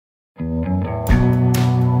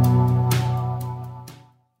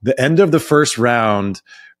The end of the first round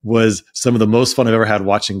was some of the most fun I've ever had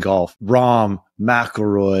watching golf. Rahm,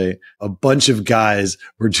 McIlroy, a bunch of guys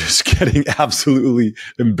were just getting absolutely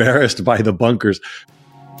embarrassed by the bunkers.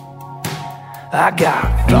 I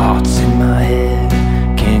got thoughts in my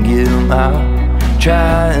head, can't get them out.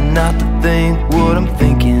 Trying not to think what I'm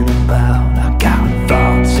thinking about. I got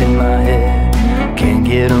thoughts in my head, can't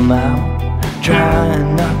get them out.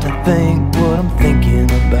 Trying not to think what I'm thinking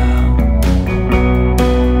about.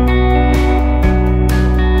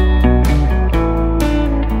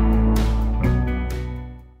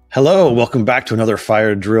 Hello, welcome back to another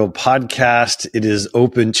Fire Drill podcast. It is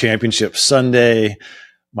Open Championship Sunday.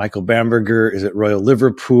 Michael Bamberger is at Royal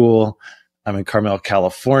Liverpool. I'm in Carmel,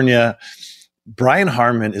 California. Brian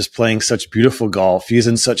Harman is playing such beautiful golf. He is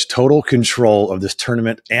in such total control of this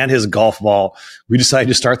tournament and his golf ball. We decided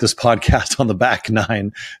to start this podcast on the back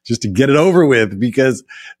nine just to get it over with, because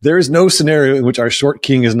there is no scenario in which our short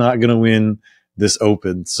king is not going to win this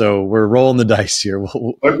Open. So we're rolling the dice here.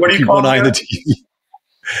 We'll what do you keep call one eye on the that? TV.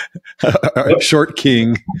 Short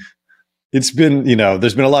king. It's been,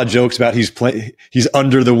 there's been a lot of jokes about he's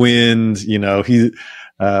under the wind. He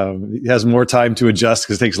has more time to adjust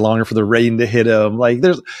because it takes longer for the rain to hit him. Like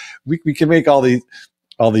we can make all these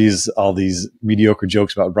mediocre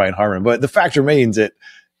jokes about Brian Harman, but the fact remains that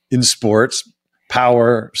in sports,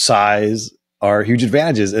 power, size are huge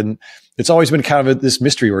advantages, and it's always been kind of this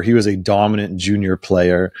mystery where he was a dominant junior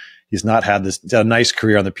player. He's not had a nice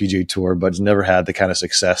career on the PGA Tour, but he's never had the kind of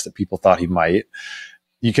success that people thought he might.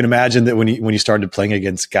 You can imagine that when he started playing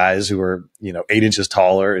against guys who were, 8 inches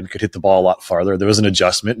taller and could hit the ball a lot farther, there was an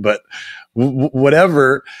adjustment. But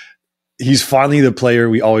whatever, he's finally the player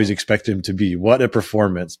we always expected him to be. What a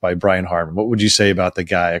performance by Brian Harman. What would you say about the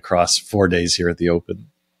guy across 4 days here at the Open?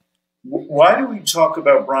 Why do we talk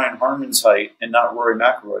about Brian Harman's height and not Rory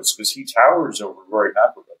McIlroy's? Because he towers over Rory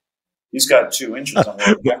McIlroy. He's got 2 inches on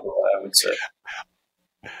Rory McIlroy, I would say.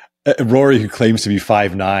 Rory, who claims to be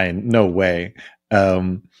 5'9", no way.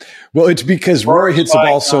 Well, it's because Rory hits the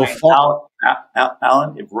ball so far.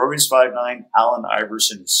 Alan, if Rory's 5'9", Allen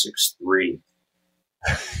Iverson is 6'3".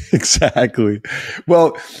 Exactly.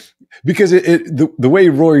 Well, because the way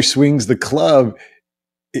Rory swings the club,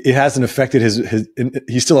 it hasn't affected his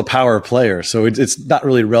he's still a power player, so it's not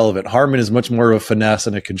really relevant. Harman is much more of a finesse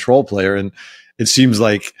and a control player, and it seems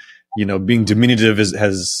like being diminutive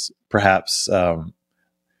has perhaps held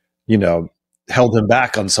him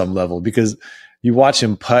back on some level, because you watch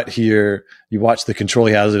him putt here, you watch the control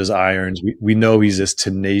he has of his irons. We know he's this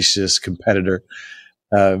tenacious competitor.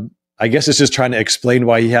 I guess it's just trying to explain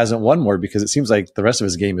why he hasn't won more, because it seems like the rest of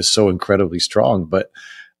his game is so incredibly strong. But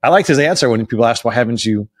I liked his answer when people asked, why haven't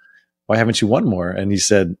you won more? And he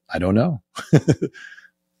said, I don't know.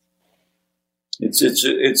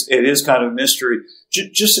 It is kind of a mystery.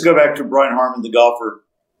 Just to go back to Brian Harman, the golfer,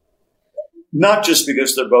 not just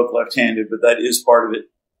because they're both left-handed, but that is part of it.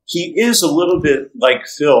 He is a little bit like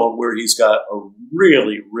Phil, where he's got a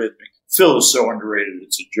really rhythmic. Phil is so underrated;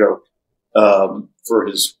 it's a joke for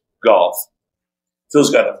his golf. Phil's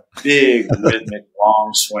got a big rhythmic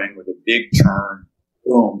long swing with a big turn,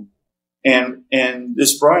 boom, and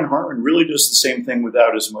this Brian Harman really does the same thing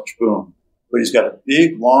without as much boom. But he's got a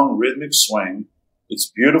big, long, rhythmic swing.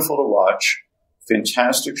 It's beautiful to watch.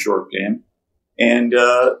 Fantastic short game. And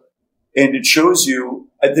it shows you,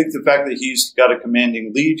 I think the fact that he's got a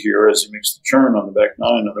commanding lead here as he makes the turn on the back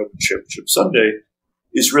nine on Open Championship Sunday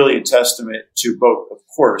is really a testament to both, of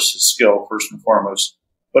course, his skill, first and foremost,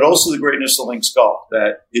 but also the greatness of links golf,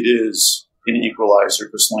 that it is an equalizer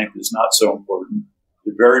because length is not so important.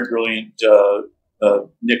 The very brilliant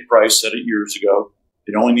Nick Price said it years ago.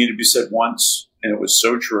 It only needed to be said once, and it was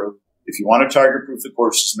so true. If you want to tiger-proof the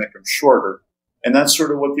courses, make them shorter. And that's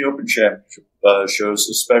sort of what the Open Championship shows,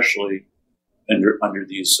 especially under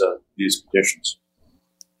these conditions.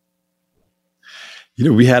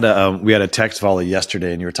 We had a text volley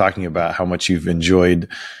yesterday, and you were talking about how much you've enjoyed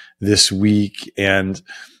this week. And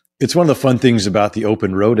it's one of the fun things about the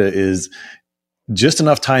Open Rota is just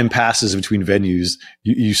enough time passes between venues,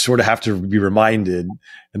 you sort of have to be reminded,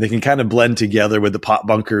 and they can kind of blend together with the pot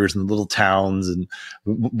bunkers and the little towns. And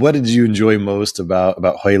what did you enjoy most about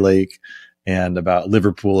Hoylake and about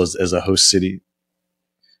Liverpool as a host city?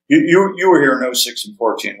 You were here in 06 and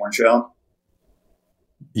 14, weren't you, Alan?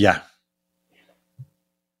 Yeah.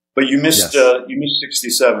 But you missed Yes. You missed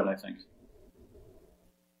 67, I think.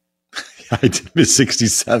 I did miss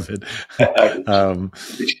 67.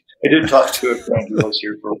 I did talk to a friend who was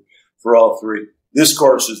here for all three. This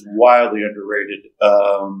course is wildly underrated.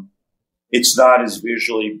 It's not as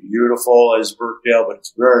visually beautiful as Birkdale, but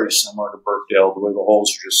it's very similar to Birkdale. The way the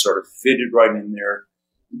holes are just sort of fitted right in there.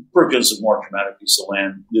 Brooke is a more dramatic piece of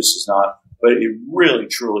land. This is not, but it really,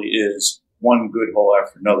 truly is one good hole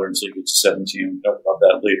after another until you get to 17. We'll talk about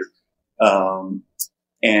that later.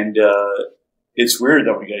 And it's weird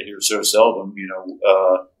that we get here so seldom,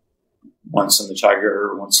 once in the Tiger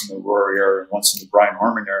era, once in the Rory era, once in the Brian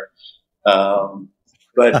Harman era.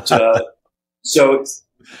 So,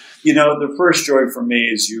 the first joy for me,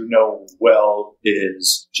 as you know well,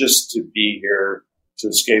 is just to be here, to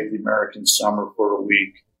escape the American summer for a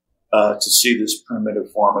week, to see this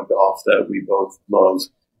primitive form of golf that we both love.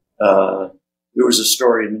 There was a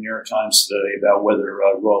story in the New York Times today about whether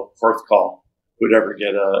Royal Porthcawl would ever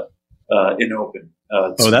get an Open.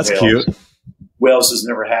 That's Wales. cute. Wales has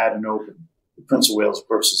never had an Open. The Prince of Wales, of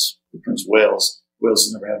course, is the Prince of Wales. Wales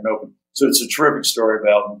has never had an Open. So it's a terrific story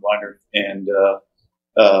about Alvin Blinder. And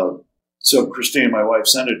so Christine, my wife,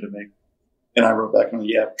 sent it to me. And I wrote back,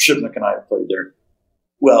 Shipnick and I have played there.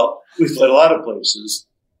 Well, we've played a lot of places.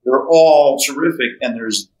 They're all terrific. And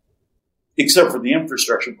except for the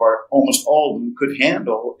infrastructure part, almost all of them could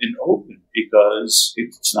handle an Open because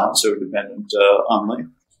it's not so dependent on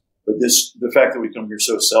length. But the fact that we come here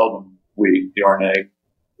so seldom, the R&A,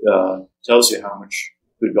 tells you how much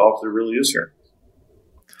good golf there really is here.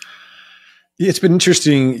 It's been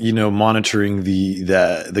interesting, monitoring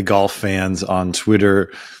the golf fans on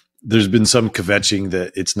Twitter. There's been some kvetching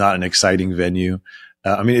that it's not an exciting venue.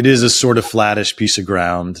 It is a sort of flattish piece of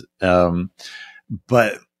ground,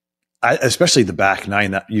 but especially the back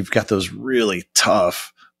nine, that you've got those really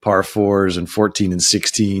tough par fours and 14 and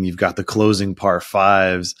 16. You've got the closing par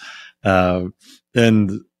fives, and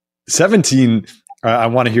 17. I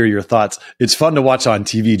want to hear your thoughts. It's fun to watch on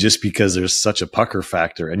TV just because there's such a pucker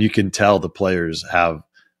factor, and you can tell the players have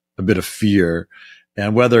a bit of fear,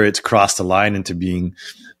 and whether it's crossed the line into being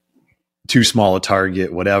too small a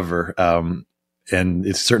target, whatever. And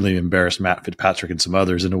it's certainly embarrassed Matt Fitzpatrick and some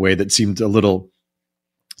others in a way that seemed a little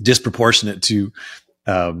disproportionate to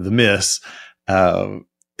the miss.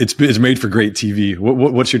 It's made for great TV.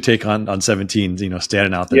 What's your take on 17?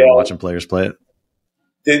 Standing out there and watching players play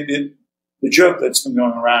it. The joke that's been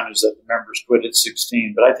going around is that the members quit at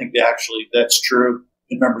 16, but I think that's true.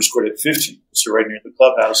 The members quit at 15, so right near the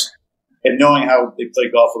clubhouse. And knowing how they play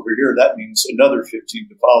golf over here, that means another 15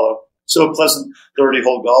 to follow. So a pleasant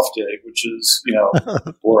 30-hole golf day, which is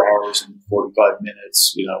 4 hours and 45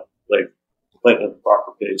 minutes. Play at the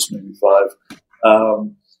proper pace, maybe 5.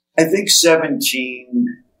 I think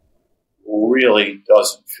 17 really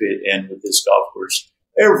doesn't fit in with this golf course.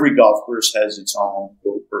 Every golf course has its own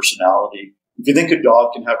personality. If you think a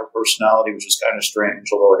dog can have a personality, which is kind of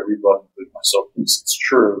strange, although everybody, including myself, thinks it's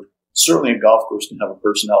true, certainly a golf course can have a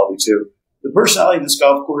personality too. The personality of this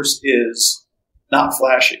golf course is not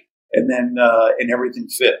flashy, and everything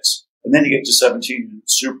fits. And then you get to 17, and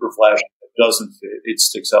it's super flashy. It doesn't fit. It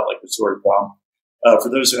sticks out like a sore thumb. For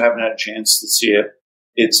those who haven't had a chance to see it,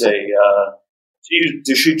 it's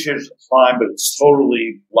the shoot is fine, but it's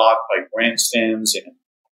totally blocked by grandstands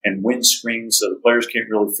and wind screens, so the players can't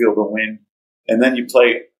really feel the wind. And then you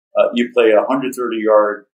play a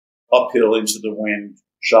 130-yard uphill into the wind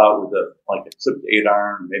shot with a clipped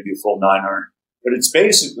 8-iron, maybe a full 9-iron. But it's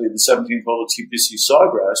basically the 17th hole of TPC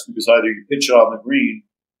Sawgrass, because either you pitch it on the green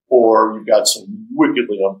or you've got some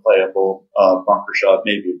wickedly unplayable bunker shot,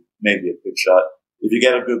 maybe a pitch shot. If you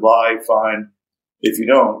get a good lie, fine. If you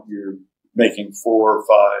don't, you're making 4,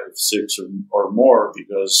 5, 6 or more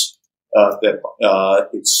because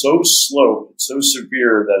it's so slow, it's so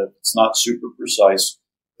severe that if it's not super precise,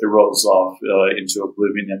 it rolls off into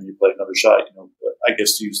oblivion, and you play another shot. I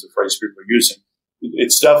guess to use the phrase people are using,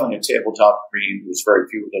 it's definitely a tabletop green. There's very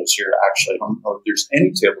few of those here. Actually, I don't know if there's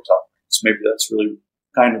any tabletop greens. Maybe that's really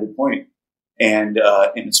kind of the point. And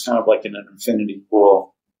it's kind of like in an infinity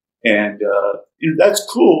pool. And that's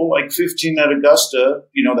cool. Like 15 at Augusta,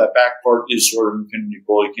 that back part is sort of infinity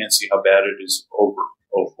pool. You can't see how bad it is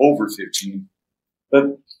over 15.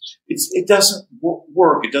 But it doesn't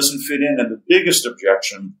work. It doesn't fit in. And the biggest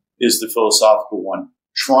objection is the philosophical one,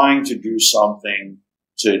 trying to do something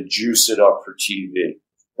to juice it up for TV.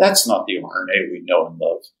 That's not the R&A we know and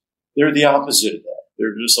love. They're the opposite of that.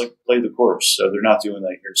 They're just like play the course. So they're not doing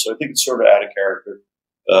that here. So I think it's sort of out of character.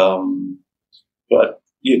 But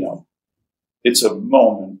it's a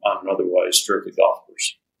moment on an otherwise terrific golf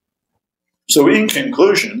course. So in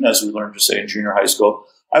conclusion, as we learned to say in junior high school,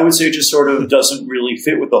 I would say it just sort of doesn't really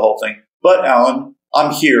fit with the whole thing. But Alan,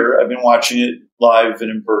 I'm here. I've been watching it live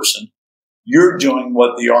and in person. You're doing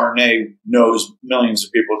what the R&A knows millions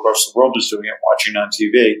of people across the world is doing it, watching on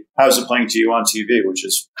TV. How's it playing to you on TV, which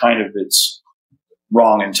is kind of its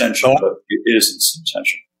wrong intention, but it is its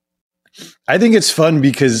intention. I think it's fun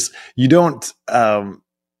because you don't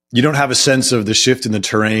you don't have a sense of the shift in the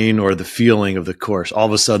terrain or the feeling of the course. All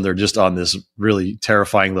of a sudden, they're just on this really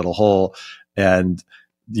terrifying little hole, and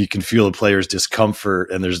you can feel the player's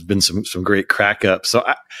discomfort. And there's been some great crack up. So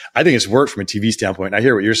I think it's worked from a TV standpoint. I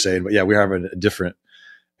hear what you're saying, but yeah, we're having a different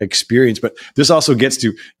experience. But this also gets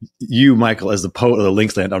to you, Michael, as the poet of the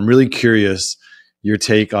Linksland. I'm really curious your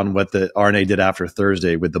take on what the R&A did after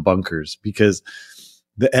Thursday with the bunkers, because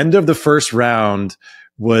the end of the first round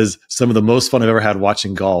was some of the most fun I've ever had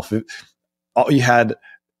watching golf. You had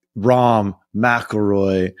Rahm,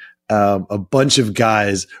 McIlroy, a bunch of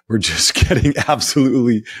guys were just getting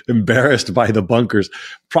absolutely embarrassed by the bunkers.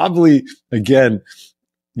 Probably, again,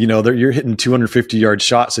 you're hitting 250-yard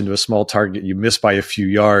shots into a small target. You miss by a few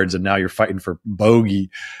yards, and now you're fighting for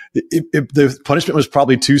bogey. The punishment was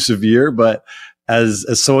probably too severe, but as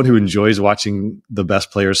someone who enjoys watching the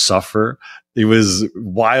best players suffer, it was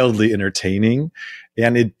wildly entertaining.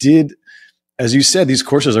 And it did, as you said, these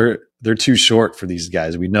courses they're too short for these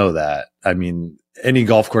guys. We know that. I mean, any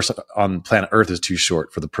golf course on planet Earth is too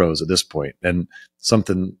short for the pros at this point. And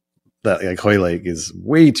something that like Hoylake is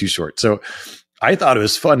way too short. So I thought it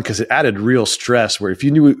was fun because it added real stress where if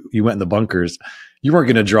you knew you went in the bunkers, you weren't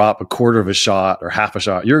going to drop a quarter of a shot or half a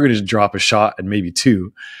shot. You were going to drop a shot and maybe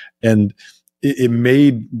two. And it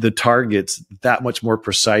made the targets that much more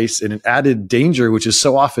precise, and it added danger, which is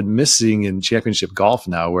so often missing in championship golf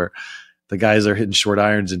now, where the guys are hitting short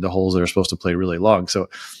irons into holes that are supposed to play really long.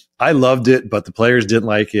 So I loved it, but the players didn't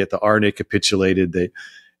like it. The R&A capitulated.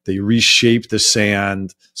 They reshaped the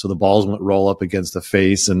sand so the balls wouldn't roll up against the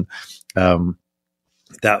face, and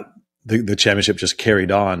that the championship just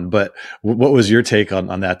carried on. But what was your take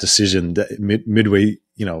on that decision midway,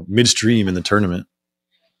 midstream in the tournament?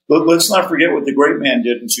 But let's not forget what the great man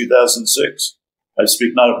did in 2006. I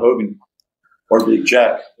speak not of Hogan or Big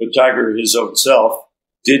Jack, but Tiger, his own self,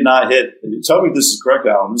 did not hit. Tell me if this is correct,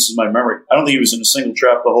 Alan. This is my memory. I don't think he was in a single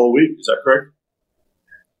trap the whole week. Is that correct?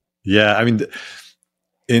 Yeah, I mean,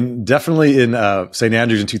 definitely in St.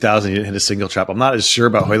 Andrews in 2000, he didn't hit a single trap. I'm not as sure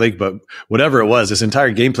about Hoylake, but whatever it was, this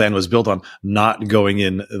entire game plan was built on not going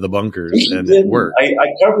in the bunkers, and it worked. I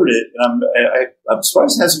covered it, and I'm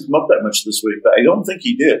surprised it hasn't come up that much this week, but I don't think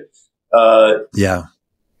he did. Yeah.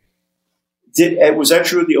 Was that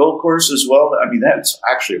true at the old course as well? I mean, that's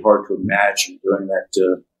actually hard to imagine doing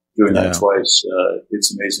that twice.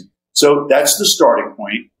 It's amazing. So that's the starting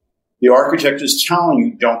point. The architect is telling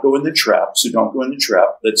you, don't go in the trap. So don't go in the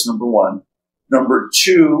trap. That's number one. Number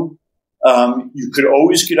two, you could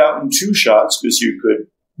always get out in two shots because you could,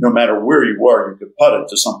 no matter where you are, you could putt it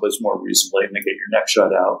to someplace more reasonably and then get your next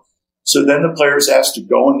shot out. So then the player's asked to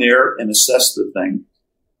go in there and assess the thing.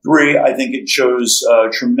 Three, I think it shows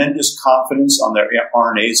tremendous confidence on their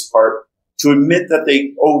R&A's part to admit that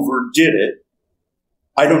they overdid it.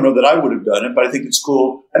 I don't know that I would have done it, but I think it's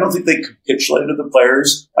cool. I don't think they capitulated the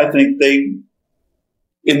players. I think they,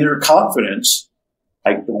 in their confidence,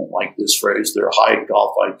 I don't like this phrase, their high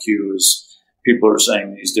golf IQ, as people are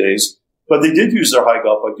saying these days, but they did use their high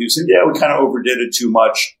golf IQs. And yeah, we kind of overdid it too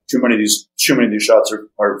much. Too many of these shots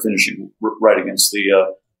are finishing right against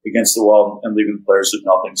the wall and leaving the players with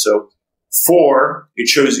nothing. So 4, it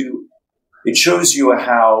shows you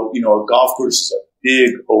how, a golf course is a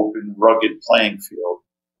big, open, rugged playing field.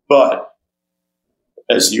 But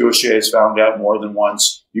as the USGA has found out more than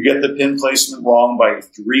once, you get the pin placement wrong by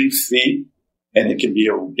 3 feet, and it can be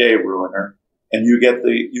a day ruiner. And you get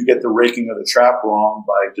the raking of the trap wrong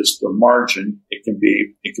by just the margin. It can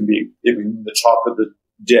be even the top of the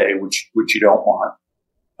day, which you don't want.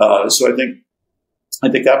 So I think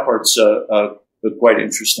that part's quite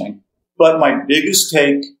interesting. But my biggest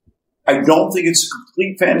take, I don't think it's a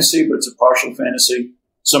complete fantasy, but it's a partial fantasy.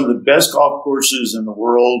 Some of the best golf courses in the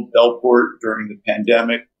world, Belport during the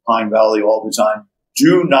pandemic, Pine Valley all the time,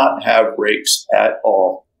 do not have rakes at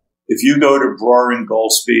all. If you go to Broer and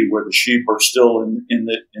Gulfsby, where the sheep are still in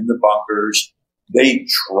the bunkers, they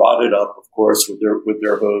trot it up, of course, with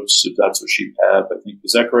their hooves, if that's what sheep have. I think,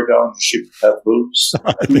 is that correct, Alan? Sheep have hooves?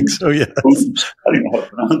 I think so, yeah. Hooves. I don't know how to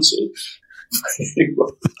pronounce it.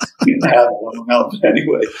 You can have one out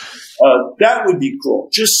anyway. That would be cool.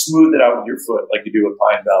 Just smooth it out with your foot, like you do at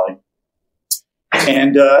Pine Valley,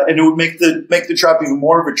 and it would make the trap even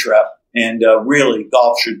more of a trap. And really,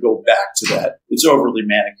 golf should go back to that. It's overly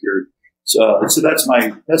manicured. So that's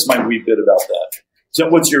my wee bit about that. So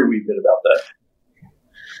what's your wee bit about that?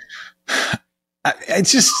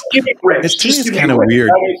 It's just it's kind of weird.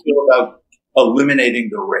 How do you feel about eliminating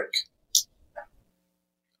the rake?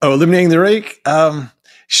 Oh, eliminating the rake?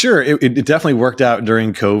 Sure. It definitely worked out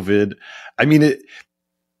during COVID. I mean,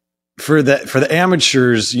 for the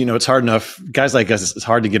amateurs, it's hard enough. Guys like us, it's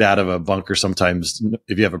hard to get out of a bunker sometimes.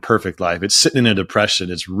 If you have a perfect life, it's sitting in a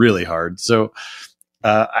depression. It's really hard. So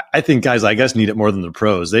I think guys like us need it more than the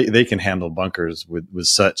pros. They can handle bunkers with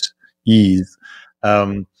such ease.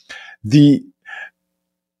 The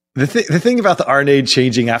thing about the R&A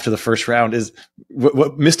changing after the first round is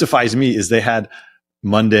what mystifies me is they had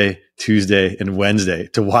Monday, Tuesday, and Wednesday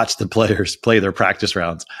to watch the players play their practice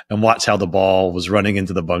rounds and watch how the ball was running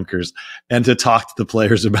into the bunkers and to talk to the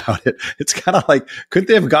players about it. It's kind of like, couldn't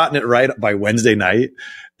they have gotten it right by Wednesday night?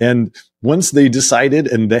 And once they decided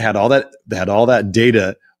and they had all that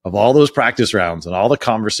data of all those practice rounds and all the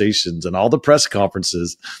conversations and all the press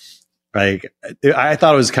conferences, like I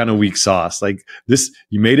thought it was kind of weak sauce. Like this,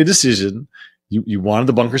 you made a decision. You wanted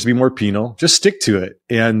the bunkers to be more penal. Just stick to it.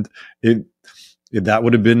 And that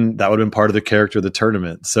would have been part of the character of the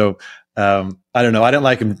tournament. So I don't know. I didn't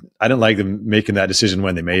like them making that decision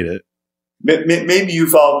when they made it. Maybe you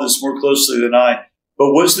followed this more closely than I.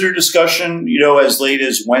 But was there discussion, as late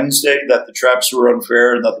as Wednesday that the traps were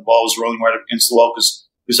unfair and that the ball was rolling right up against the wall?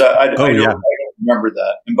 Because I don't remember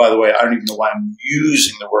that. And by the way, I don't even know why I'm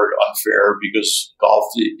using the word unfair, because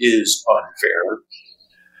golf is unfair.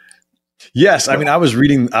 Yes, I mean, I was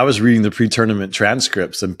reading the pre-tournament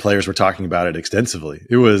transcripts and players were talking about it extensively.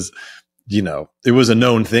 It was, it was a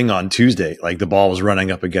known thing on Tuesday. Like the ball was running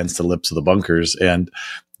up against the lips of the bunkers, and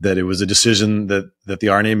that it was a decision that the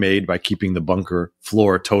R&A made by keeping the bunker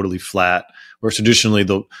floor totally flat, where traditionally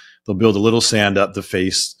they'll build a little sand up the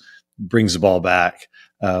face, brings the ball back.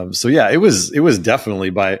 So yeah, it was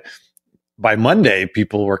definitely by Monday,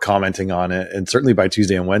 people were commenting on it, and certainly by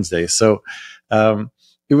Tuesday and Wednesday. So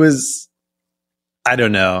it was, I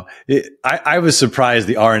don't know. I was surprised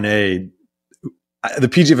the R&A, the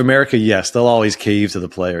PGA of America, yes, they'll always cave to the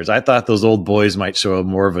players. I thought those old boys might show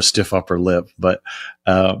more of a stiff upper lip, but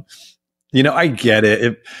I get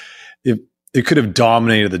it. It could have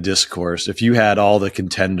dominated the discourse if you had all the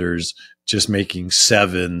contenders just making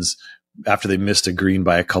sevens after they missed a green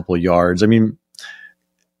by a couple of yards. I mean,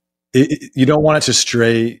 you don't want it to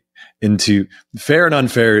stray into fair and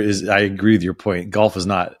unfair. I agree with your point. Golf is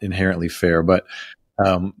not inherently fair, but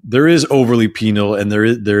there is overly penal, and there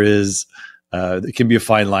is it can be a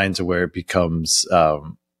fine line to where it becomes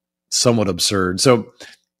somewhat absurd. So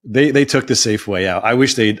they took the safe way out. I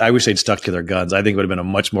wish they'd stuck to their guns. I think it would have been a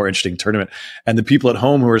much more interesting tournament. And the people at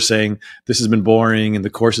home who are saying this has been boring and the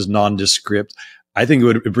course is nondescript, I think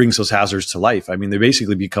it brings those hazards to life. I mean, they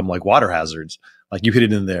basically become like water hazards. Like you hit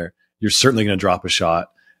it in there, you're certainly going to drop a shot,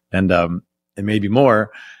 and maybe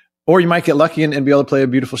more, or you might get lucky and be able to play a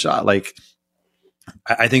beautiful shot. Like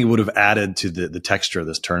I think it would have added to the texture of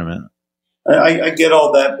this tournament. I get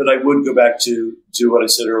all that, but I would go back to what I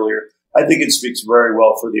said earlier. I think it speaks very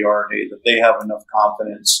well for the R&A that they have enough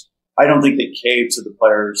confidence. I don't think they cave to the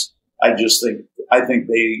players. I think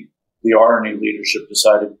the R&A leadership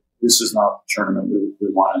decided this is not the tournament we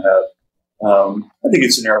want to have. I think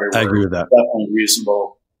it's an area where I agree with that. Definitely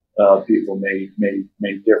reasonable people may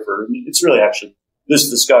differ. And it's really actually, this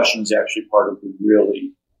discussion is actually part of the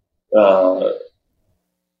really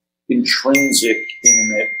intrinsic,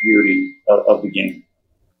 intimate beauty of the game.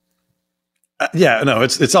 Yeah, no,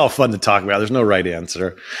 it's all fun to talk about. There's no right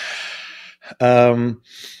answer. So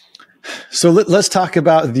let's talk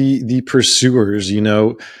about the pursuers.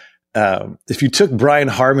 If you took Brian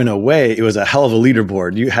Harman away, it was a hell of a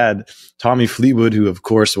leaderboard. You had Tommy Fleetwood, who of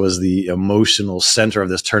course was the emotional center of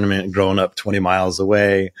this tournament, growing up 20 miles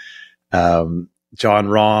away. John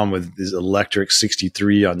Rahm with his electric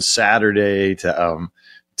 63 on Saturday to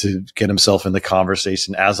get himself in the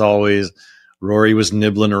conversation. As always, Rory was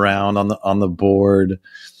nibbling around on the board.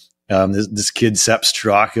 This kid Sepp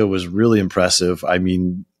Straka was really impressive. I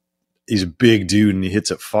mean, he's a big dude and he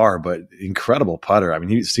hits it far, but incredible putter. I mean,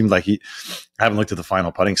 he seemed like I haven't looked at the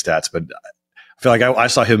final putting stats, but I feel like I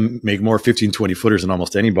saw him make more 15, 20 footers than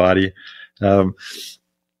almost anybody.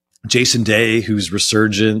 Jason Day, who's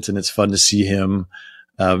resurgent, and it's fun to see him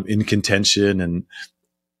in contention. And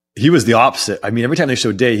he was the opposite. I mean, every time they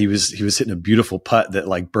showed Day, he was hitting a beautiful putt that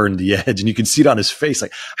like burned the edge, and you could see it on his face.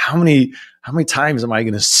 Like, how many times am I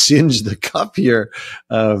going to singe the cup here?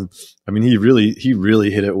 I mean, he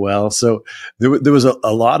really hit it well. So there was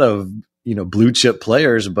a lot of blue chip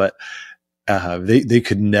players, but they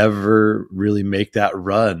could never really make that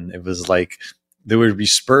run. It was like there would be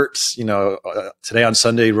spurts. Today on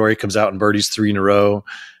Sunday, Rory comes out and birdies 3 in a row.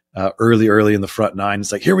 Early in the front 9.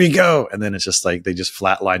 It's like, here we go. And then it's just like, they just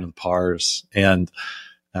flatlined with pars. And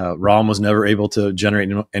Rahm was never able to generate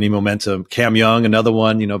any momentum. Cam Young, another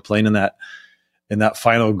one, playing in that in that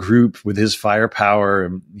final group with his firepower,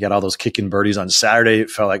 and he had all those kicking birdies on Saturday.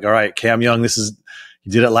 It felt like, all right, Cam Young, he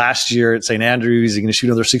did it last year at St. Andrews. He's going to shoot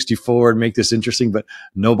another 64 and make this interesting, but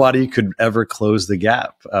nobody could ever close the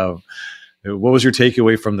gap. What was your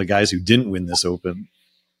takeaway from the guys who didn't win this Open?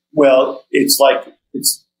 Well, it's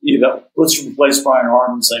let's replace Brian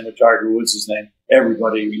Harman saying with Tiger Woods' name.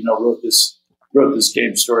 Everybody, wrote this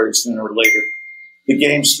game story sooner or later. The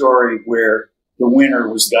game story where the winner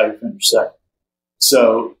was the guy who finished second.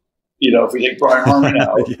 So, if we take Brian Harman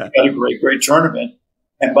out, yeah. We got a great tournament.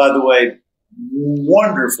 And by the way,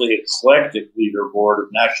 wonderfully eclectic leaderboard of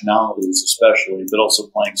nationalities, especially, but also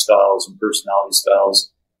playing styles and personality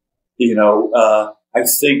styles. I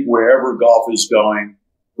think wherever golf is going,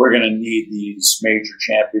 we're going to need these major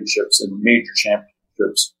championships, and major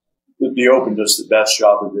championships. The Open does the best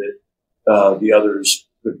job of it. The others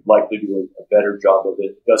could likely do a better job of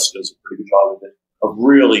it. Augusta does a pretty good job of it, of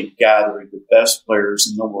really gathering the best players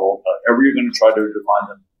in the world. However you're going to try to define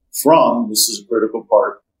them from, this is a critical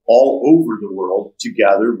part, all over the world to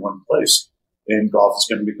gather one place. And golf is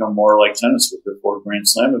going to become more like tennis with their 4 Grand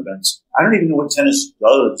Slam events. I don't even know what tennis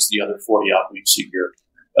does the other 40 weeks a year.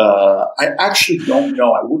 I actually don't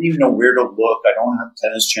know. I wouldn't even know where to look. I don't have a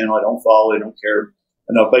tennis channel. I don't follow. I don't care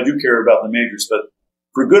enough. I do care about the majors, but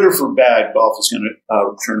for good or for bad, golf is going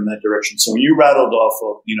to turn in that direction. So when you rattled off,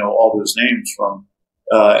 all those names from,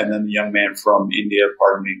 and then the young man from India,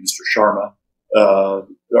 pardon me, Mr. Sharma.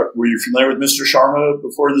 Were you familiar with Mr. Sharma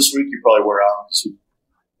before this week? You probably were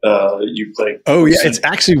out. You played. Oh yeah, it's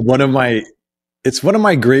actually one of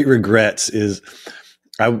my great regrets is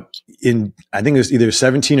I think it was either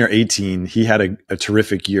 17 or 18. He had a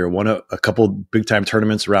terrific year. Won a couple big time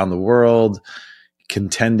tournaments around the world.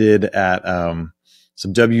 Contended at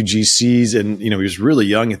some WGCs, and he was really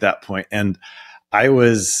young at that point. And I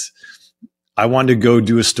wanted to go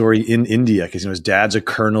do a story in India because his dad's a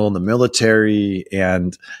colonel in the military,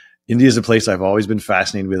 and India is a place I've always been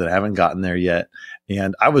fascinated with. And I haven't gotten there yet.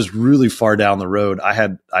 And I was really far down the road.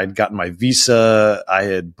 I'd gotten my visa. I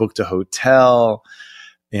had booked a hotel,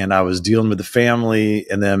 and I was dealing with the family.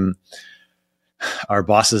 And then our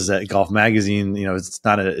bosses at Golf Magazine, it's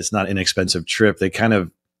not an inexpensive trip. They kind of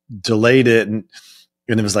delayed it, and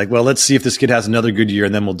it was like, well, let's see if this kid has another good year,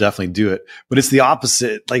 and then we'll definitely do it. But it's the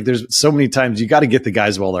opposite. Like, there's so many times you got to get the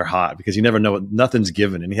guys while they're hot, because you never know nothing's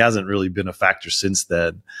given, and he hasn't really been a factor since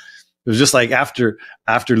then. It was just like after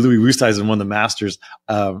Louis Oosthuizen won the Masters,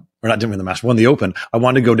 won the Open, I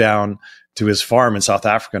wanted to go down to his farm in South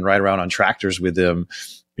Africa and ride around on tractors with him.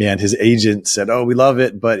 And his agent said, "Oh, we love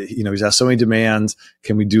it, but he's has so many demands.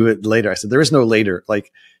 Can we do it later?" I said, "There is no later.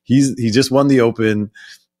 Like, he just won the Open.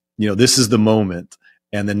 This is the moment."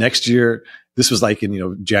 And the next year, this was like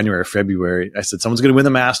in January or February, I said, "Someone's going to win the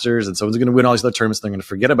Masters, and someone's going to win all these other tournaments. They're going to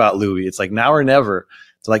forget about Louis. It's like now or never."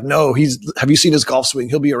 It's like, no, have you seen his golf swing?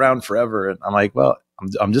 He'll be around forever. And I'm like, well,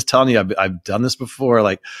 I'm just telling you, I've done this before.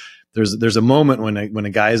 Like, there's a moment when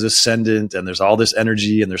a guy is ascendant and there's all this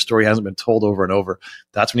energy and their story hasn't been told over and over.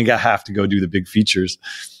 That's when you have to go do the big features.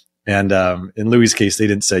 And in Louis' case, they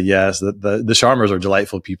didn't say yes. The Sharmers are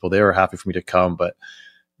delightful people. They were happy for me to come, but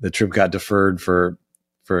the trip got deferred for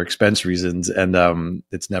expense reasons, and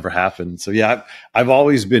it's never happened. So yeah, I've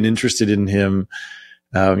always been interested in him.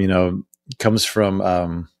 Comes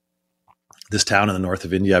from this town in the north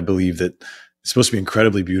of India, I believe, that it's supposed to be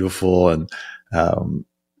incredibly beautiful, and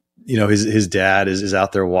his dad is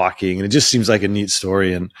out there walking, and it just seems like a neat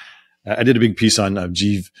story. And I did a big piece on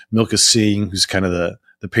Jeev Milkha Singh, who's kind of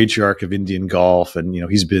the patriarch of Indian golf, and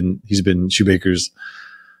he's been Shoemaker's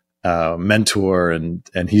mentor,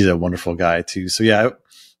 and he's a wonderful guy too. So yeah,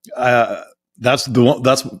 that's the one.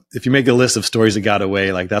 That's, if you make a list of stories that got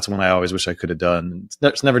away, like, that's one I always wish I could have done.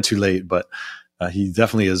 It's never too late, but he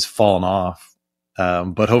definitely has fallen off.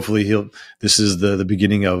 But hopefully this is the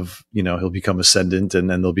beginning of, he'll become ascendant, and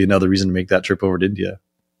then there'll be another reason to make that trip over to India.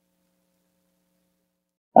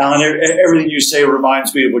 Alan, everything you say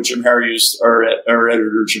reminds me of what Jim Harry our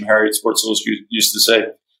editor Jim Harry at Sports Illustrated used to say: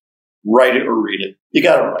 write it or read it. You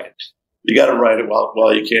got to write it. You got to write it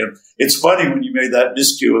while you can. It's funny when you made that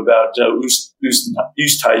miscue about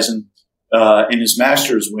Oosthuizen in his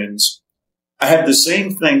Masters wins. I have the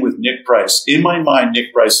same thing with Nick Price. In my mind,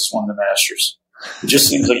 Nick Price has won the Masters. It just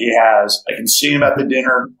seems like he has. I can see him at the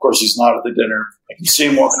dinner. Of course, he's not at the dinner. I can see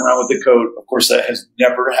him walking around with the coat. Of course, that has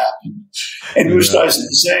never happened. And Oosthuizen is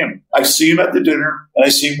the same. I see him at the dinner, and I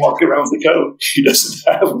see him walking around with the coat. He doesn't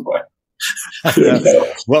have one.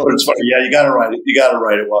 Well, but it's funny. Yeah, you got to write it. You got to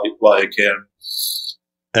write it while you can.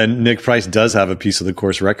 And Nick Price does have a piece of the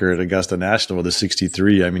course record at Augusta National with a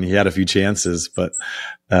 63. I mean, he had a few chances, but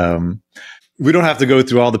we don't have to go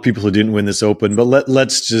through all the people who didn't win this Open, but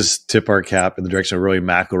let's just tip our cap in the direction of Rory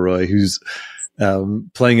McIlroy, who's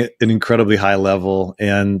playing at an incredibly high level,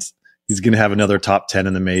 and he's going to have another top 10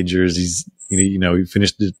 in the majors. He's, he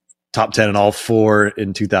finished the top 10 in all 4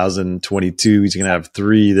 in 2022. He's going to have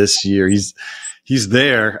 3 this year. He's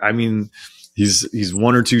there. I mean, he's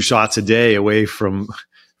 1 or 2 shots a day away from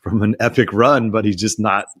an epic run, but he's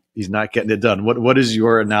not getting it done. What is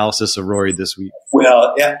your analysis of Rory this week?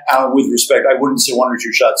 Well, with respect, I wouldn't say 1 or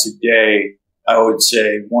 2 shots a day. I would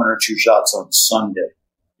say 1 or 2 shots on Sunday.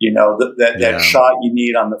 That shot you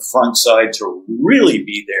need on the front side to really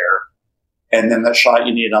be there, and then that shot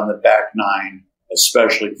you need on the back 9,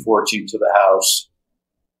 especially 14 to the house.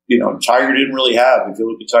 Tiger didn't really have, if you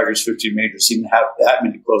look at Tiger's 15 majors, he didn't have that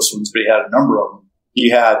many close ones, but he had a number of them. He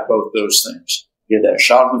had both those things. He had that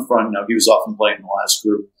shot in the front. Now, he was often playing in the last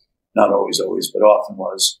group. Not always, but often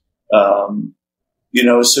was.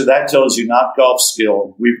 So that tells you not golf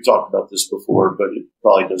skill. We've talked about this before, but it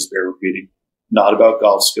probably does bear repeating. Not about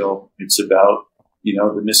golf skill. It's about,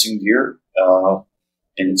 the missing gear. And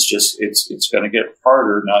it's going to get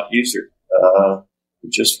harder, not easier.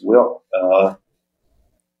 It just will.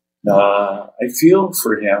 I feel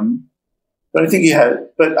for him, but I think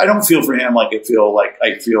but I don't feel for him like I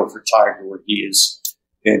feel for Tiger where he is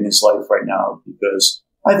in his life right now, because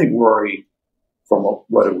I think Rory, from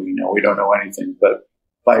what do we know? We don't know anything, but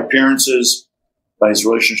by appearances, by his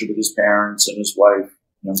relationship with his parents and his wife,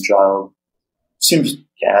 young child, seems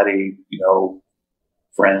catty,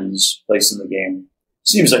 friends, place in the game.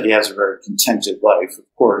 Seems like he has a very contented life. Of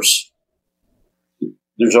course,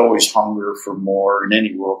 there's always hunger for more in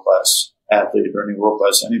any world-class athlete or any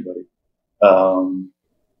world-class anybody.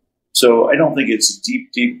 So I don't think it's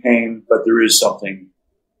deep, deep pain, but there is something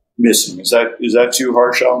missing. Is that too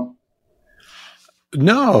harsh on?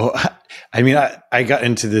 No. I mean, I got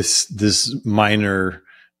into this minor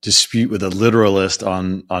dispute with a literalist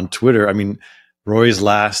on Twitter. I mean, Rory's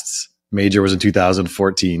last major was in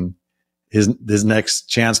 2014. His next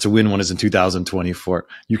chance to win one is in 2024.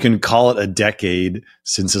 You can call it a decade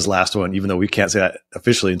since his last one, even though we can't say that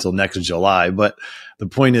officially until next July. But the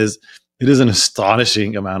point is, it is an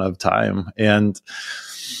astonishing amount of time. And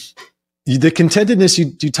the contentedness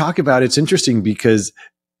you talk about, it's interesting because,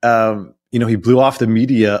 he blew off the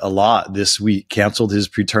media a lot this week, canceled his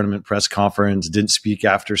pre-tournament press conference, didn't speak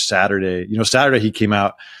after Saturday. Saturday he came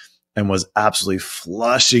out and was absolutely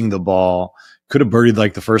flushing the ball. Could have birdied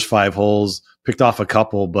like the first 5 holes, picked off a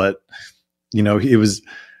couple, but it was,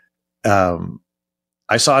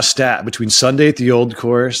 I saw a stat between Sunday at the Old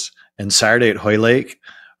Course and Saturday at Hoylake.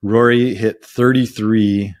 Rory hit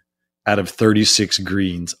 33 out of 36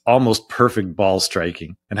 greens, almost perfect ball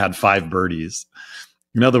striking, and had 5 birdies.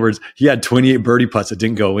 In other words, he had 28 birdie putts that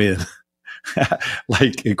didn't go in,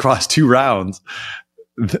 like across 2 rounds.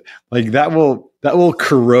 Like that will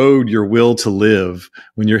corrode your will to live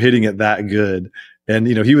when you're hitting it that good. And,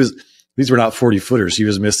 these were not 40 footers. He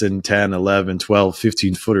was missing 10, 11, 12,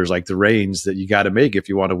 15 footers, like the range that you got to make if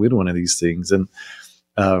you want to win one of these things. And,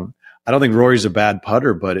 I don't think Rory's a bad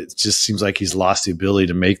putter, but it just seems like he's lost the ability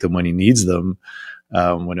to make them when he needs them,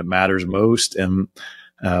 when it matters most. And,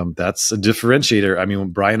 that's a differentiator. I mean,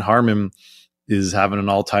 Brian Harman is having an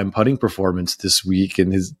all-time putting performance this week,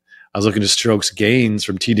 and I was looking at strokes gains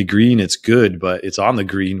from tee to green. It's good, but it's on the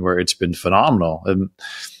green where it's been phenomenal. And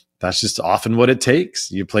that's just often what it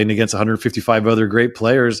takes. You're playing against 155 other great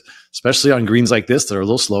players, especially on greens like this that are a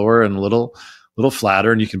little slower and a little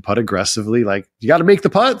flatter, and you can putt aggressively. Like, you got to make the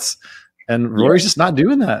putts. And Rory's just not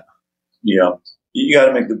doing that. Yeah. You got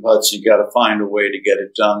to make the putts. You got to find a way to get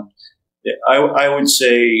it done. I would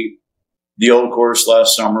say the Old Course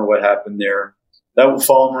last summer, what happened there, that will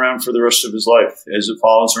follow him around for the rest of his life, as it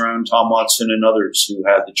follows around Tom Watson and others who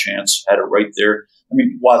had the chance, had it right there. I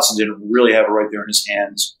mean, Watson didn't really have it right there in his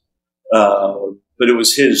hands, but it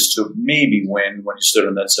was his to maybe win when he stood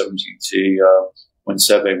on that 17th tee, when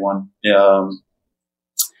Seve won.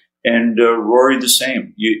 And Rory the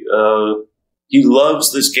same. He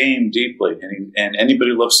loves this game deeply, and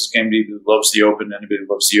anybody loves this game deeply, loves the Open. Anybody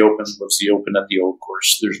loves the Open at the Old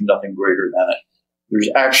Course. There's nothing greater than it. There's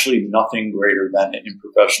actually nothing greater than it in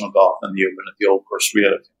professional golf than the Open at the Old Course. We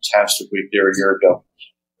had a fantastic week there a year ago.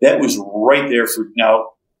 That was right there for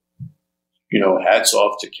now. Hats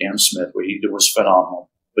off to Cam Smith. What he did was phenomenal.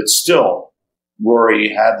 But still, Rory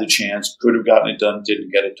had the chance, could have gotten it done,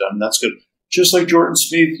 didn't get it done. And that's good. Just like Jordan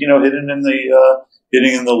Spieth,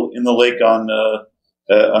 hitting in the lake on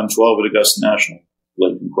 12 at Augusta National,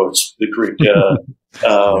 lake in quotes, the creek.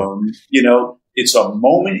 It's a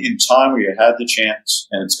moment in time where you had the chance,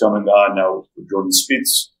 and it's come and gone. Now, for Jordan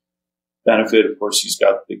Spieth's benefit, of course, he's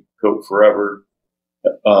got the coat forever.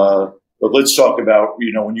 But let's talk about,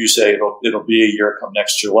 when you say it'll be a year come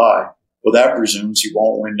next July. Well, that presumes he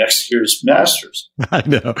won't win next year's Masters. I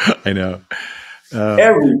know.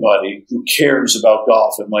 Everybody who cares about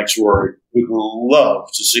golf and likes Rory would love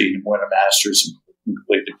to see him win a Masters and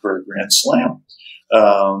complete the career Grand Slam.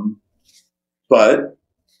 But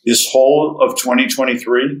this whole of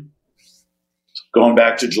 2023, going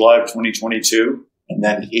back to July of 2022, and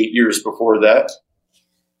then 8 years before that,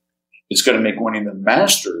 it's going to make winning the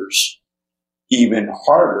Masters even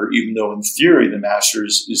harder, even though in theory the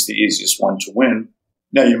Masters is the easiest one to win.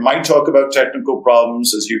 Now, you might talk about technical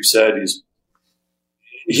problems. As you've said,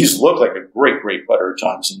 he's looked like a great putter at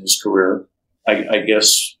times in his career. I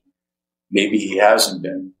guess maybe he hasn't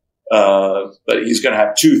been. But he's going to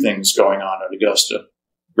have two things going on at Augusta.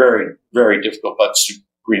 Very, very difficult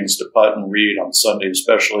greens to putt and read on Sunday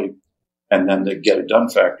especially, and then the get it done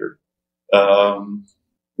factor. Who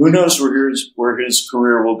knows where his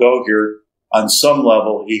career will go here. On some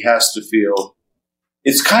level, he has to feel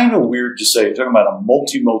it's kind of weird to say. You're talking about a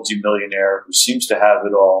multi-millionaire who seems to have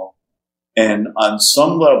it all. And on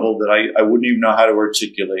some level that I wouldn't even know how to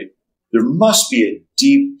articulate, there must be a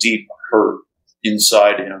deep, deep hurt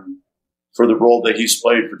inside him for the role that he's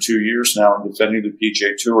played for 2 years now in defending the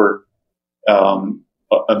PGA Tour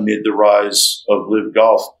amid the rise of LIV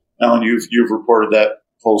Golf. Alan, you've reported that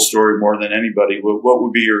whole story more than anybody. What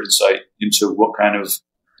would be your insight into what kind of,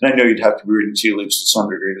 and I know you'd have to be reading tea leaves to some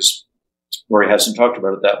degree, where he hasn't talked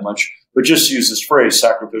about it that much, but just use this phrase,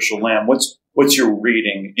 sacrificial lamb. What's your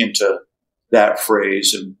reading into that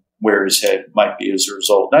phrase and where his head might be as a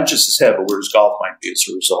result? Not just his head, but where his golf might be as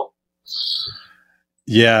a result.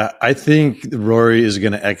 Yeah, I think Rory is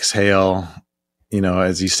going to exhale,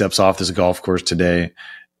 as he steps off this golf course today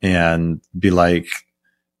and be like,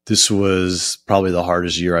 this was probably the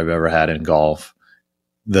hardest year I've ever had in golf.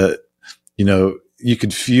 You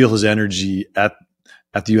could feel his energy at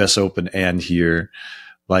the US Open and here,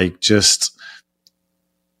 like just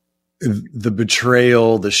the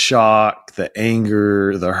betrayal, the shock, the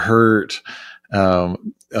anger, the hurt,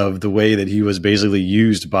 of the way that he was basically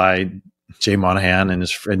used by Jay Monahan and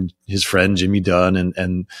his friend Jimmy Dunn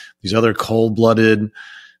and these other cold-blooded,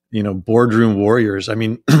 boardroom warriors. I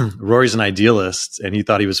mean, Rory's an idealist, and he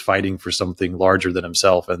thought he was fighting for something larger than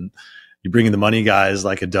himself. And you bring in the money guys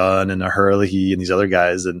like a Dunn and a Hurley and these other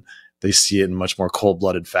guys, and they see it in much more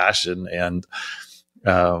cold-blooded fashion. And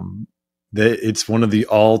it's one of the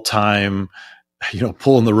all-time,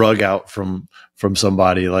 pulling the rug out from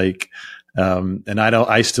somebody like. And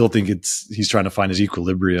I still think he's trying to find his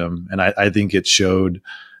equilibrium. And I think it showed,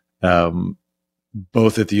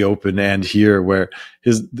 both at the Open and here, where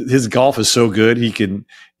his golf is so good. He can,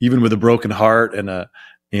 even with a broken heart and a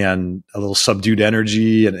little subdued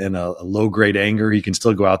energy and a low grade anger, he can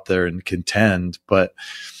still go out there and contend. But,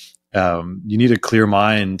 you need a clear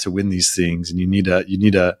mind to win these things. And you need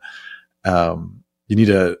a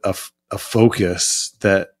focus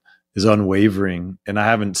that is unwavering. And I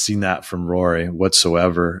haven't seen that from Rory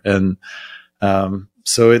whatsoever. And,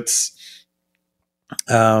 so it's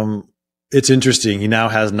interesting. He now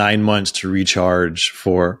has 9 months to recharge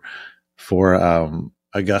for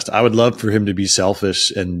Augusta. I would love for him to be selfish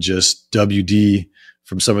and just WD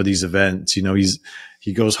from some of these events.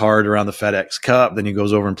 He goes hard around the FedEx Cup, then he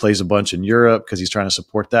goes over and plays a bunch in Europe because he's trying to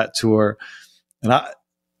support that tour. And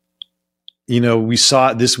we saw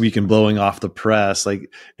it this week in blowing off the press.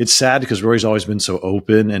 Like, it's sad because Rory's always been so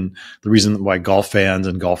open. And the reason why golf fans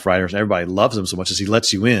and golf writers and everybody loves him so much is he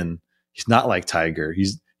lets you in. He's not like Tiger.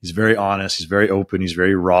 He's very honest. He's very open. He's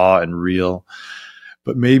very raw and real.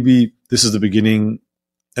 But maybe this is the beginning,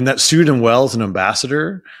 and that suited him well as an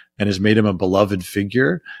ambassador and has made him a beloved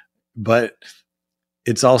figure. But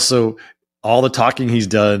it's also all the talking he's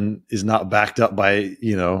done is not backed up by,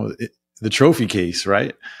 the trophy case,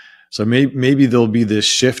 right? So maybe there'll be this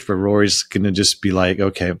shift where Rory's going to just be like,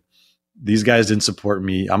 okay, these guys didn't support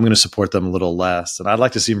me. I'm going to support them a little less. And I'd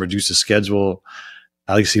like to see him reduce his schedule.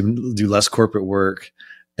 I'd like to see him do less corporate work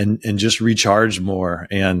and just recharge more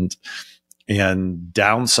and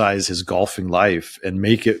downsize his golfing life and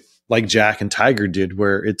make it like Jack and Tiger did,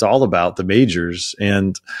 where it's all about the majors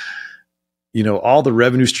and, all the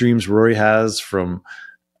revenue streams Rory has from,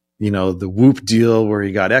 the Whoop deal where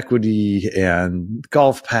he got equity and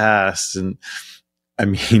Golf Pass. And I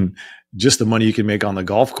mean, just the money you can make on the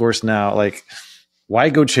golf course now. Like, why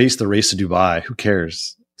go chase the race to Dubai? Who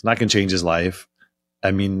cares? It's not going to change his life.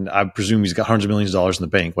 I mean, I presume he's got hundreds of millions of dollars in the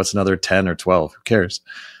bank. What's another 10 or 12? Who cares?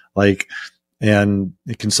 And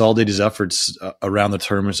consolidate his efforts around the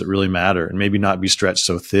tournaments that really matter and maybe not be stretched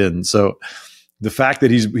so thin. So the fact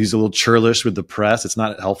that he's a little churlish with the press, it's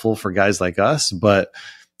not helpful for guys like us, but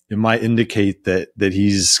it might indicate that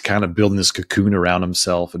he's kind of building this cocoon around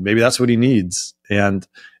himself, and maybe that's what he needs. And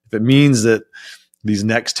if it means that these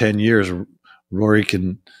next 10 years, Rory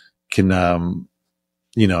can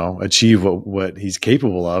achieve what he's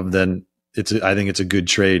capable of, then I think it's a good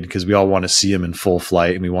trade, because we all want to see him in full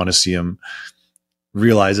flight, and we want to see him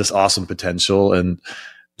realize this awesome potential. And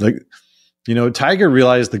Tiger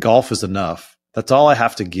realized the golf is enough. That's all I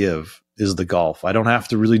have to give is the golf. I don't have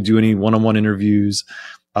to really do any one-on-one interviews.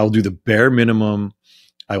 I'll do the bare minimum.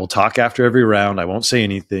 I will talk after every round. I won't say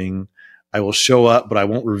anything. I will show up, but I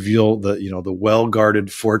won't reveal the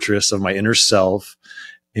well-guarded fortress of my inner self.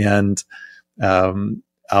 And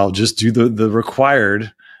I'll just do the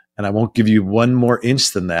required, and I won't give you one more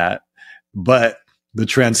inch than that. But the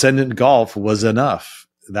transcendent golf was enough.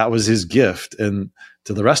 That was his gift, and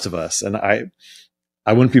to the rest of us. And I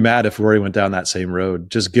wouldn't be mad if Rory went down that same road.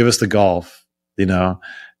 Just give us the golf, and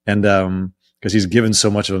because he's given so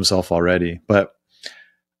much of himself already. But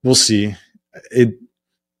we'll see.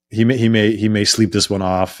 He may sleep this one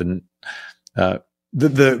off, and the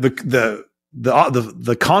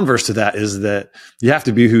converse to that is that you have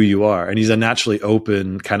to be who you are, and he's a naturally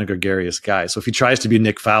open, kind of gregarious guy. So if he tries to be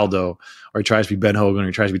Nick Faldo, or he tries to be Ben Hogan, or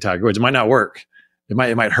he tries to be Tiger Woods, it might not work. It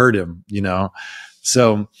might hurt him,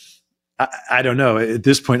 So I don't know. At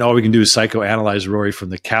this point, all we can do is psychoanalyze Rory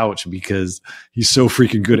from the couch, because he's so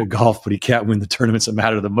freaking good at golf, but he can't win the tournaments that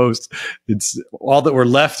matter the most. It's all that we're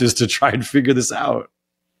left is to try and figure this out.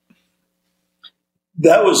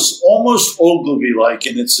 That was almost Ogilvy-like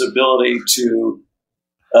in its ability to,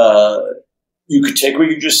 you could take what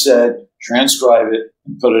you just said, transcribe it,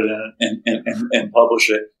 and put it in and publish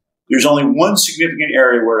it. There's only one significant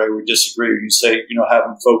area where I would disagree. You say, have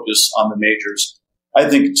him focus on the majors. I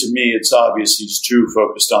think, to me, it's obvious he's too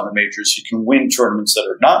focused on the majors. He can win tournaments that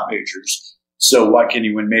are not majors. So why can't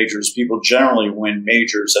he win majors? People generally win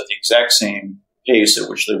majors at the exact same pace at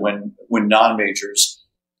which they win non-majors.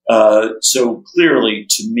 So clearly,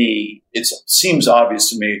 to me, it seems obvious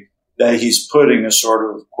to me that he's putting a sort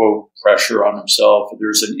of, quote, pressure on himself.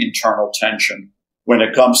 There's an internal tension when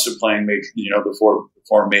it comes to playing major, the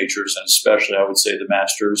four majors, and especially, I would say, the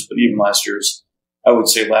Masters, but even last year's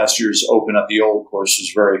Open at the Old Course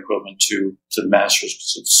is very equivalent to the Masters,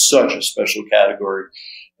 because it's such a special category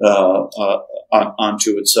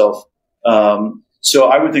onto itself. So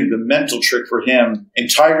I would think the mental trick for him, and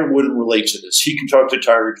Tiger wouldn't relate to this. He can talk to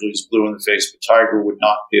Tiger till he's blue in the face, but Tiger would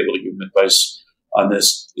not be able to give him advice on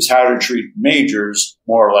this, is how to treat majors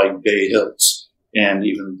more like Bay Hills and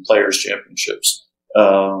even Players' Championships.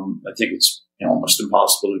 I think it's almost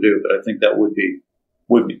impossible to do, but I think that would be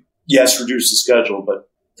yes, reduce the schedule, but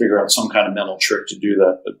figure out some kind of mental trick to do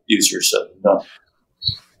that, but easier said than done.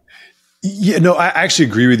 Yeah, no, I actually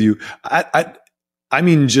agree with you. I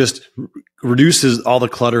mean, just reduces all the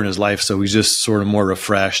clutter in his life, so he's just sort of more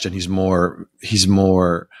refreshed, and he's more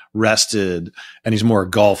rested, and he's more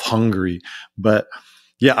golf hungry. But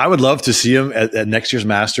yeah, I would love to see him at next year's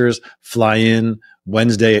Masters, fly in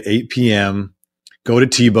Wednesday at 8 p.m., go to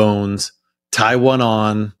T-Bones, tie one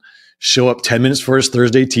on, show up 10 minutes for his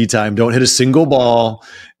Thursday tee time, don't hit a single ball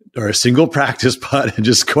or a single practice putt, and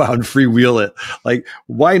just go out and freewheel it. Like,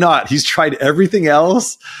 why not? He's tried everything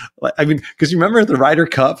else. I mean, because you remember at the Ryder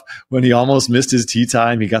Cup when he almost missed his tee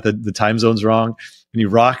time, he got the time zones wrong, and he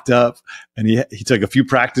rocked up, and he took a few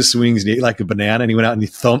practice swings, and he ate like a banana, and he went out and he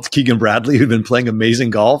thumped Keegan Bradley, who'd been playing amazing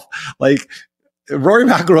golf. Like, Rory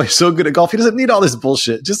McIlroy is so good at golf. He doesn't need all this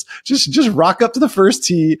bullshit. Just rock up to the first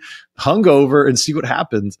tee, hungover, and see what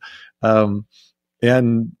happens.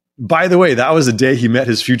 And by the way, that was the day he met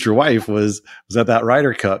his future wife, was at that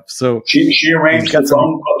Ryder Cup. So she arranged the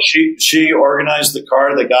phone call. She organized the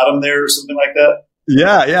car that got him there, or something like that.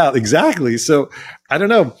 Yeah, exactly. So I don't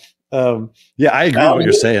know. I agree with what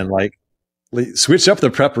you're saying. Like, switch up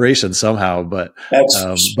the preparation somehow. But that's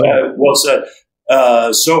well said.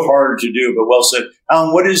 So hard to do, but well said.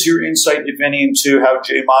 Alan, what is your insight, if any, into how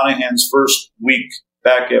Jay Monahan's first week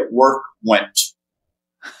back at work went?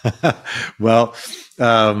 Well,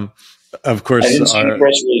 of course, I didn't see the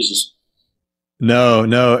press releases.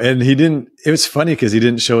 No, and he didn't. It was funny because he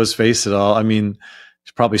didn't show his face at all. I mean,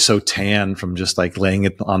 he's probably so tan from just like laying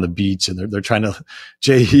it on the beach, and they're trying to.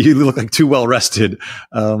 Jay, you look like too well rested.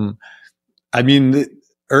 I mean,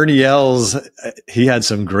 Ernie Els, he had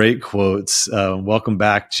some great quotes. Welcome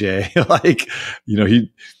back, Jay. Like,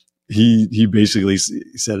 he basically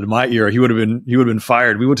said, in my ear, he would have been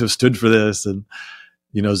fired. We wouldn't have stood for this. And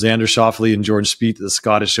Xander Schauffele and Jordan Spieth at the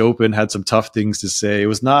Scottish Open had some tough things to say. It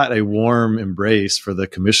was not a warm embrace for the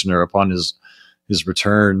commissioner upon his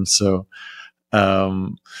return. So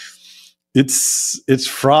It's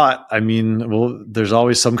fraught. I mean, well, there's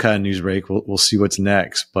always some kind of news break. We'll see what's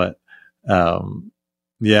next, but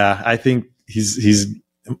yeah, I think he's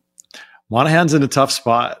Monahan's in a tough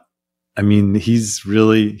spot. I mean, he's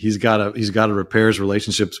got to repair his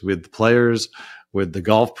relationships with the players, with the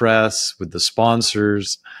golf press, with the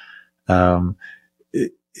sponsors.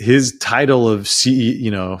 His title of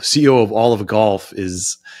CEO of all of golf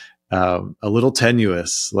is a little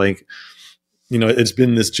tenuous. Like, it's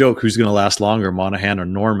been this joke: who's going to last longer, Monahan or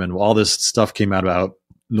Norman? Well, all this stuff came out about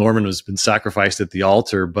Norman has been sacrificed at the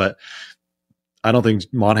altar, but I don't think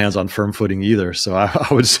Monahan's on firm footing either. So I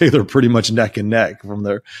would say they're pretty much neck and neck from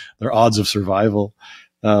their odds of survival.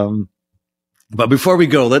 But before we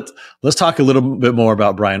go, let's talk a little bit more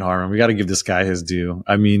about Brian Harman. We got to give this guy his due.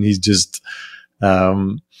 I mean, he's just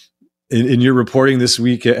in your reporting this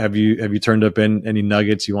week. Have you turned up any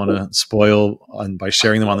nuggets you want to spoil by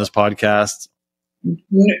sharing them on this podcast?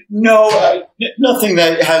 No, nothing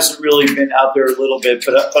that hasn't really been out there a little bit,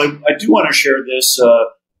 but I do want to share this.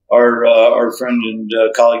 Our friend and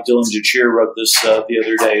colleague Dylan Decheer wrote this the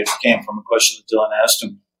other day. It came from a question that Dylan asked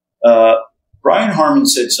him. Brian Harman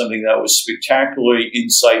said something that was spectacularly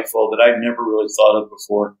insightful that I'd never really thought of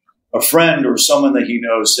before. A friend or someone that he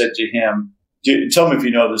knows said to him, tell me if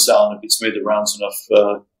you know this, Alan, if it's made the rounds enough,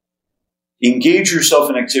 engage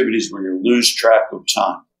yourself in activities where you lose track of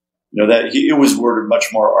time. It was worded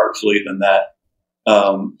much more artfully than that.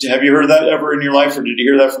 Have you heard that ever in your life, or did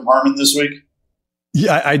you hear that from Harman this week?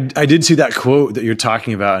 Yeah, I did see that quote that you're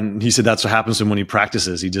talking about, and he said that's what happens to him when he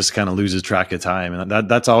practices. He just kind of loses track of time, and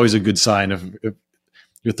that's always a good sign. If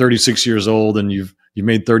you're 36 years old and you've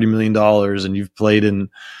made $30 million and you've played in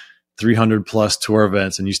 300 plus tour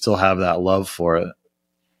events and you still have that love for it.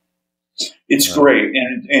 It's great,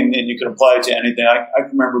 and you can apply it to anything. I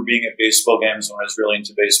can remember being at baseball games when I was really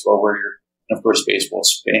into baseball, and of course, baseball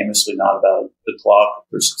is famously not about the clock. Of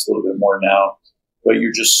course, it's a little bit more now, but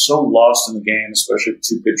you're just so lost in the game, especially if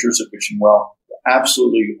two pitchers are pitching well.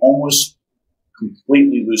 Absolutely, almost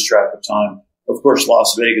completely lose track of time. Of course,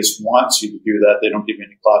 Las Vegas wants you to do that. They don't give you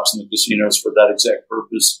any clocks in the casinos for that exact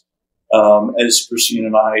purpose. As Christine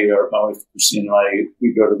and I, or my wife Christine and I,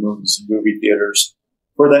 we go to movies and movie theaters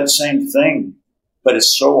for that same thing. But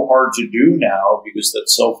it's so hard to do now because that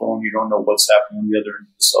cell phone, you don't know what's happening on the other end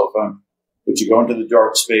of the cell phone. But you go into the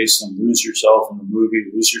dark space and lose yourself in the movie,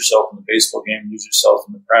 lose yourself in the baseball game, lose yourself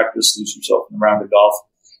in the practice, lose yourself in the round of golf.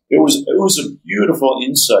 It was a beautiful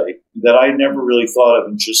insight that I never really thought of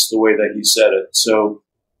in just the way that he said it. So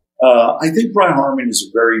I think Brian Harman is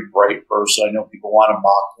a very bright person. I know people want to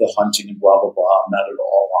mock the hunting and blah, blah, blah. I'm not at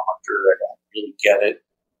all a hunter. I don't really get it.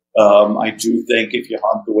 I do think if you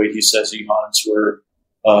hunt the way he says he hunts, where,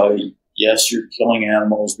 yes, you're killing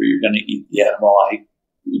animals, but you're going to eat the animal. I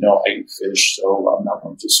eat fish, so I'm not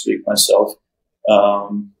going to speak myself.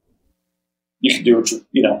 You can do it,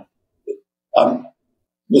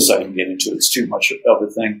 this I can get into. It's too much of a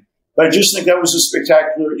thing. But I just think that was a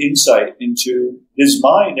spectacular insight into his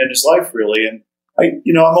mind and his life, really. And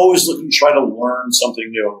I'm always looking to try to learn something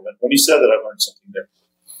new. And when he said that, I learned something new.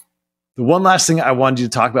 The one last thing I wanted you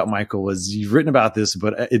to talk about, Michael, was you've written about this,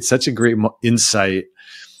 but it's such a great insight.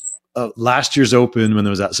 Last year's Open, when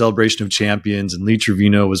there was that celebration of champions and Lee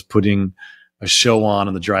Trevino was putting a show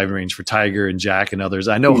on the driving range for Tiger and Jack and others.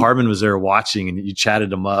 I know Harman was there watching and you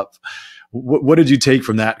chatted him up. What did you take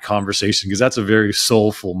from that conversation? Because that's a very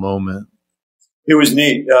soulful moment. It was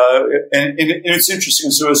neat. And it's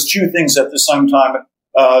interesting. So it was two things at the same time.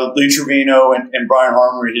 Lee Trevino and Brian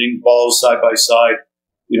Harman were hitting balls side by side.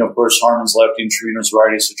 Of course, Harman's lefty and Trevino's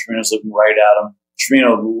righty, so Trevino's looking right at him.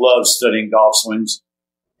 Trevino loves studying golf swings.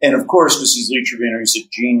 And of course, because he's Lee Trevino, he's a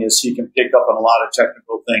genius. He can pick up on a lot of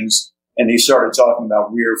technical things. And he started talking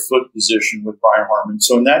about rear foot position with Brian Harman.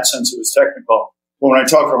 So in that sense, it was technical. But when I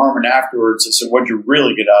talked to Harman afterwards, I said, what'd you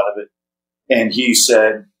really get out of it? And he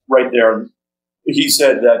said right there, he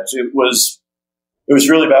said that it was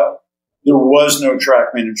really about, there was no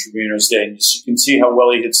TrackMan in Trevino's day. And you can see how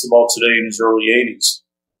well he hits the ball today in his early 80s.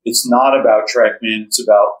 It's not about TrackMan. It's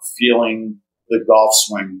about feeling the golf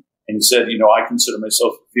swing. And he said, I consider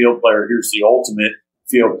myself a field player. Here's the ultimate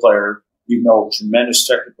field player. You know, tremendous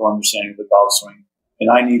technical understanding of the golf swing. And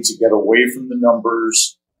I need to get away from the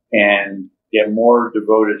numbers and get more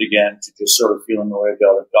devoted again to just sort of feeling the way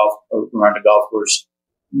around a golf course.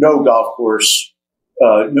 No golf course,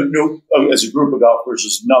 as a group of golf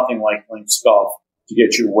courses, nothing like links golf to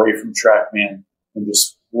get you away from TrackMan and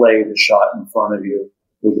just play the shot in front of you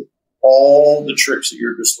with all the tricks at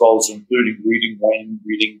your disposal, including reading wind,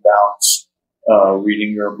 reading bounce,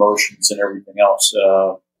 reading your emotions and everything else.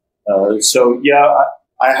 So yeah,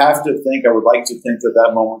 I would like to think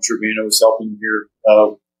that moment Trevino is helping him here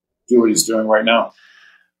do what he's doing right now.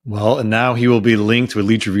 Well, and now he will be linked with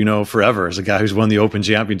Lee Trevino forever as a guy who's won the Open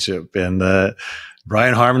Championship. And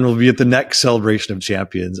Brian Harman will be at the next Celebration of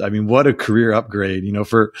Champions. I mean, what a career upgrade,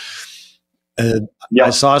 I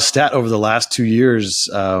saw a stat over the last 2 years.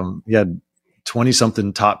 He had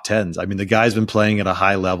 20-something top tens. I mean, the guy's been playing at a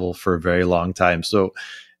high level for a very long time. So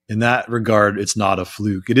in that regard, it's not a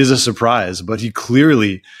fluke. It is a surprise, but he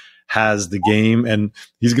clearly has the game, and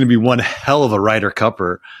he's going to be one hell of a Ryder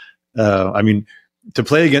Cupper. I mean, to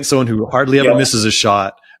play against someone who hardly ever misses a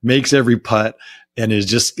shot, makes every putt, and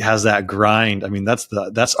just has that grind. I mean,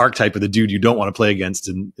 that's archetype of the dude you don't want to play against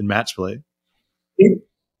in match play.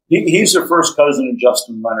 He's the first cousin of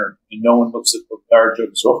Justin Leonard, and no one looks at the player joke.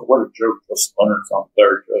 So what a joke Justin Leonard's on the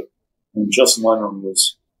player joke. And Justin Leonard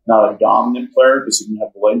was not a dominant player because he didn't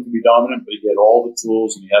have the leg to be dominant, but he had all the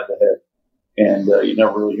tools and he had the head. And you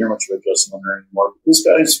never really hear much about Justin Leonard anymore. But this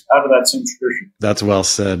guy's out of that same tradition. That's well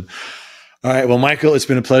said. All right. Well, Michael, it's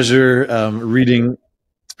been a pleasure reading.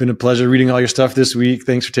 It's been a pleasure reading all your stuff this week.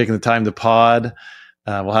 Thanks for taking the time to pod.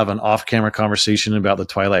 We'll have an off-camera conversation about the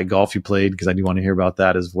Twilight golf you played, because I do want to hear about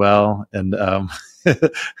that as well. And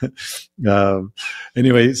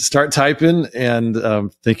anyway, start typing,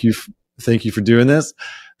 and thank you for doing this.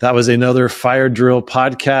 That was another Fire Drill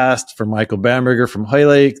podcast from Michael Bamberger from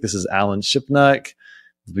Hoylake. This is Alan Shipnuck.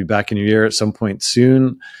 We'll be back in your ear at some point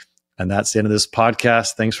soon. And that's the end of this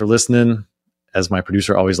podcast. Thanks for listening. As my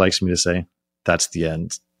producer always likes me to say, that's the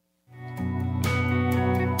end.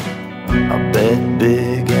 I bet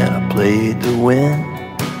big and I played to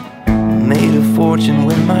win. Made a fortune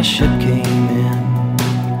when my ship came in.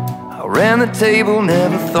 I ran the table,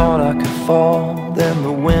 never thought I could fall. Then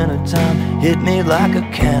the wintertime hit me like a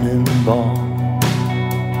cannonball.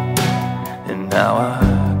 And now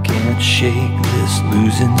I can't shake this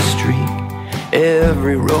losing streak.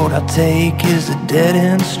 Every road I take is a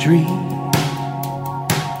dead-end street.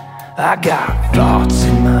 I got thoughts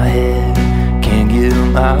in my head, can't get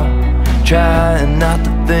them out. Trying not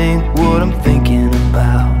to think what I'm thinking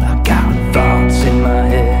about. I got thoughts in my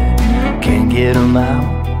head, can't get them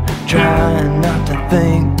out. Trying not to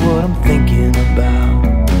think what I'm thinking about.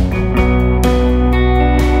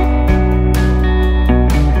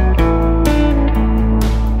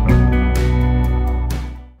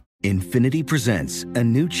 Infiniti presents a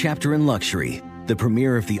new chapter in luxury, the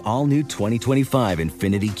premiere of the all-new 2025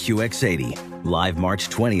 Infiniti QX80, live March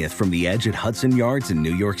 20th from the Edge at Hudson Yards in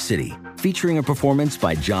New York City, featuring a performance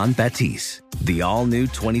by John Batiste. The all-new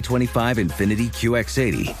 2025 Infiniti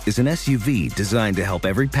QX80 is an SUV designed to help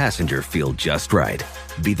every passenger feel just right.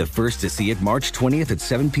 Be the first to see it March 20th at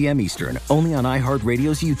 7 p.m. Eastern, only on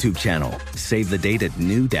iHeartRadio's YouTube channel. Save the date at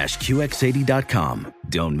new-QX80.com.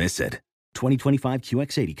 Don't miss it. 2025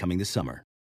 QX80 coming this summer.